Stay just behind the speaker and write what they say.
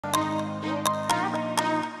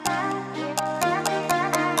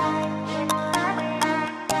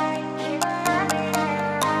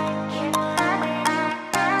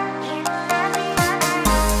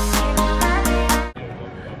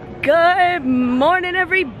Good morning,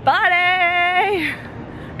 everybody!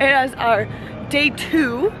 It is our day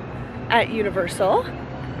 2 at Universal,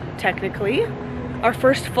 technically. Our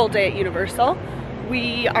first full day at Universal.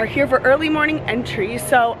 We are here for early morning entry,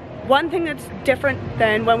 so one thing that's different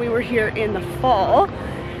than when we were here in the fall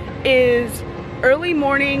is early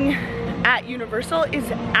morning at Universal is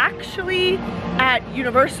actually at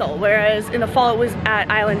Universal, whereas in the fall it was at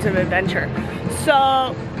Islands of Adventure.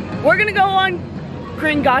 So we're gonna go on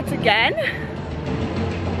Gringotts again.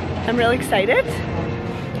 I'm really excited.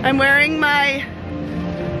 I'm wearing my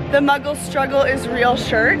The Muggle Struggle is Real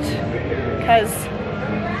shirt, because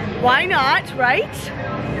why not, right?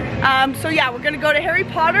 So yeah, we're gonna go to Harry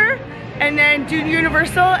Potter and then do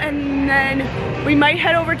Universal, and then we might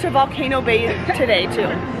head over to Volcano Bay today too.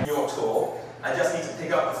 Your tour. I just need to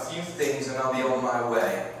pick up a few things and I'll be on my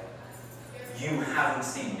way. You haven't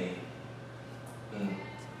seen me.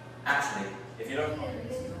 Actually, if you don't...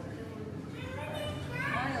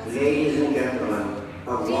 Ladies and gentlemen, a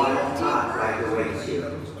wild path ride awaits you.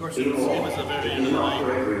 Before, not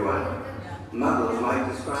for everyone. Muggles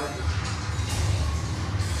might describe it.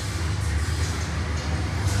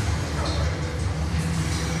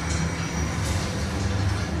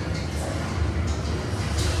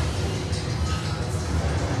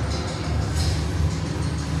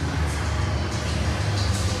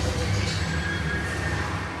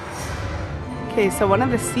 Okay, so one of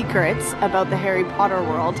the secrets about the Harry Potter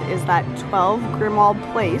world is that 12 Grimmauld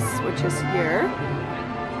Place, which is here,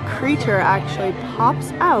 creature actually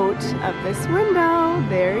pops out of this window.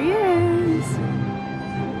 There he is.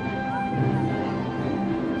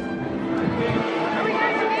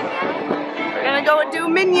 We're gonna go and do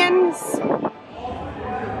Minions.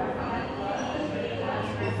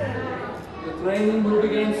 The training will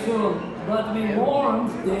begin soon, but be warned,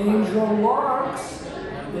 danger lurks.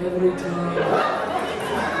 Every time.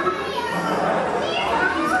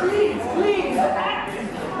 Please.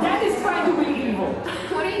 That is trying to be evil.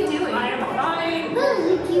 What are you doing? I am trying.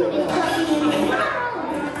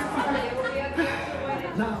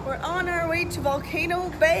 We're on our way to Volcano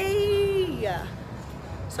Bay.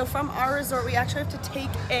 So from our resort, we actually have to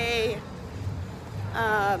take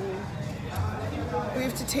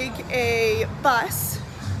a bus,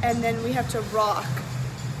 and then we have to walk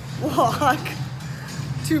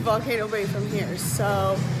to Volcano Bay from here.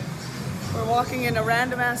 So we're walking in a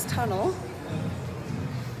random ass tunnel.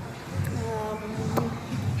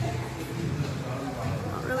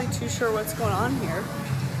 Not really too sure what's going on here.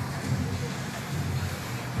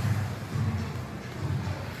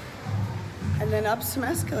 And then up some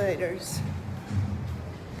escalators.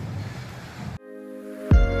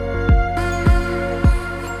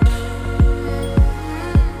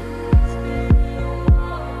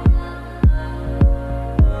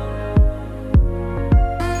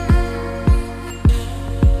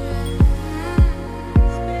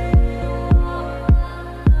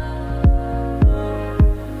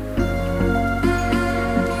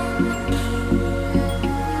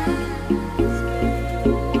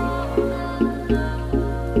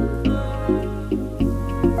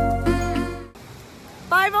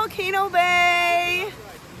 Volcano Bay!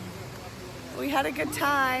 We had a good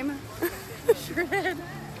time. Sure did.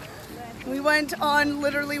 We went on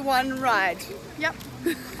literally one ride. Yep.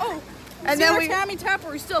 Oh, and then we Tammy Tap.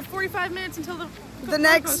 We're still 45 minutes until the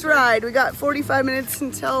next ride. We got 45 minutes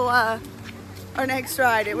until our next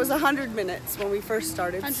ride. It was 100 minutes when we first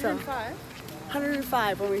started. 105. So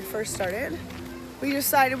 105 when we first started. We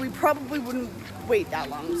decided we probably wouldn't wait that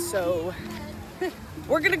long, so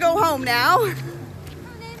we're gonna go home now.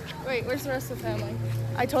 Wait, where's the rest of the family?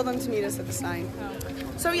 I told them to meet us at the sign. Oh.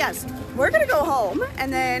 So yes, we're gonna go home,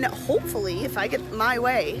 and then hopefully, if I get my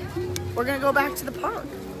way, we're gonna go back to the park.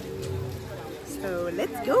 So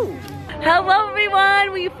let's go. Hello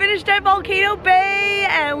everyone, we finished at Volcano Bay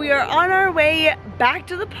and we are on our way back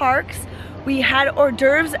to the parks. We had hors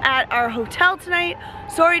d'oeuvres at our hotel tonight.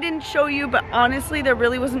 Sorry I didn't show you, but honestly there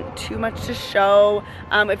really wasn't too much to show.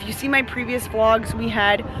 If you see my previous vlogs, we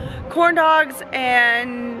had corn dogs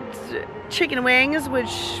and chicken wings,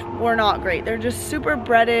 which were not great. They're just super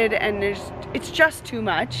breaded and it's just too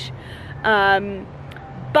much.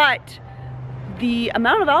 But the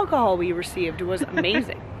amount of alcohol we received was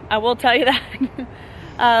amazing. I will tell you that.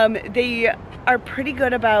 They are pretty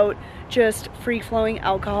good about just free-flowing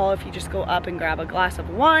alcohol if you just go up and grab a glass of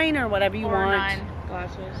wine or whatever you want. 9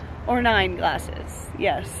 glasses. Or 9 glasses,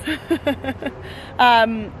 yes.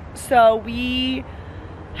 So we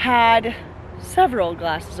had several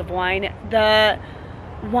glasses of wine. The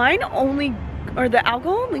wine only, or the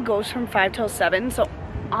alcohol only goes from 5 till 7. So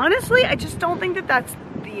honestly, I just don't think that that's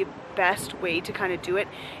the best way to kind of do it.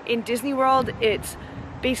 In Disney World, it's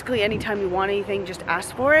basically anytime you want anything, just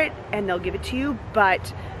ask for it and they'll give it to you.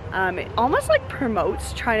 But it almost like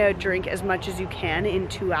promotes trying to drink as much as you can in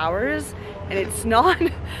 2 hours, and it's not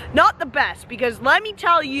the best, because let me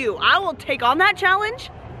tell you, I will take on that challenge,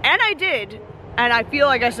 and I did, and I feel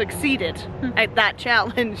like I succeeded at that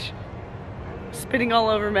challenge. Spitting all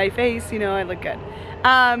over my face, you know, I look good.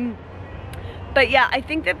 But yeah, I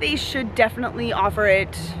think that they should definitely offer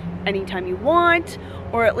it anytime you want,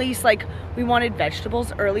 or at least, like, we wanted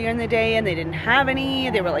vegetables earlier in the day and they didn't have any.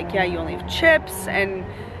 They were like, yeah, you only have chips, and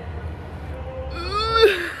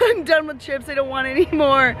I'm done with chips, I don't want any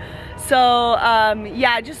more. So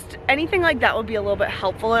yeah, just anything like that would be a little bit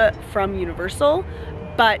helpful from Universal.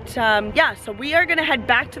 But yeah, so we are gonna head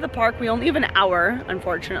back to the park. We only have an hour,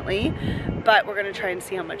 unfortunately, but we're gonna try and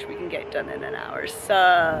see how much we can get done in an hour.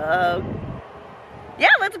 So yeah,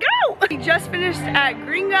 let's go. We just finished at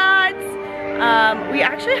Green Gods. We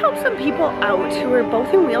actually helped some people out who were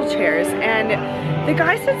both in wheelchairs, and the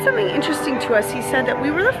guy said something interesting to us. He said that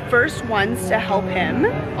we were the first ones to help him.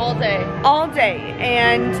 All day. All day,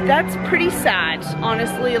 and that's pretty sad,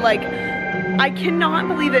 honestly. Like, I cannot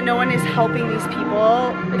believe that no one is helping these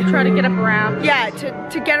people. Like, try to get up around. Yeah,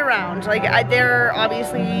 to get around. Like, they're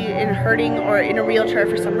obviously hurting or in a wheelchair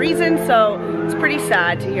for some reason, so it's pretty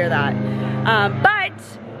sad to hear that.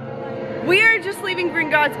 But we are just leaving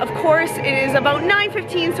Green Gods. Of course, it is about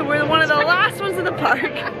 9:15, so we're one of the last ones in the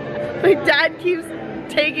park. My dad keeps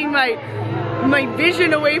taking my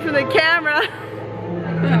vision away from the camera.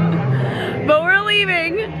 But we're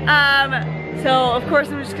leaving. So of course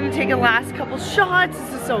I'm just gonna take a last couple shots.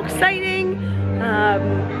 This is so exciting.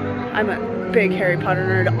 I'm a big Harry Potter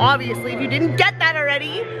nerd, obviously, if you didn't get that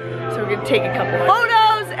already. So we're gonna take a couple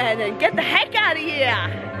photos and then get the heck out of here.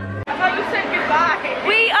 I thought you said goodbye.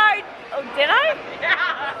 We are, oh, did I?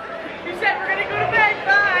 Yeah. You said we're gonna go to bed,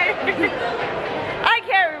 bye. I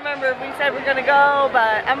can't remember if we said we're gonna go,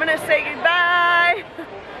 but I'm gonna say goodbye.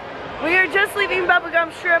 We are just leaving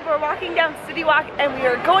Bubblegum Shrimp. We're walking down City Walk and we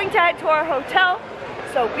are going to head to our hotel.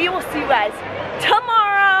 So we will see you guys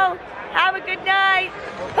tomorrow. Have a good night.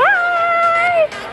 Bye.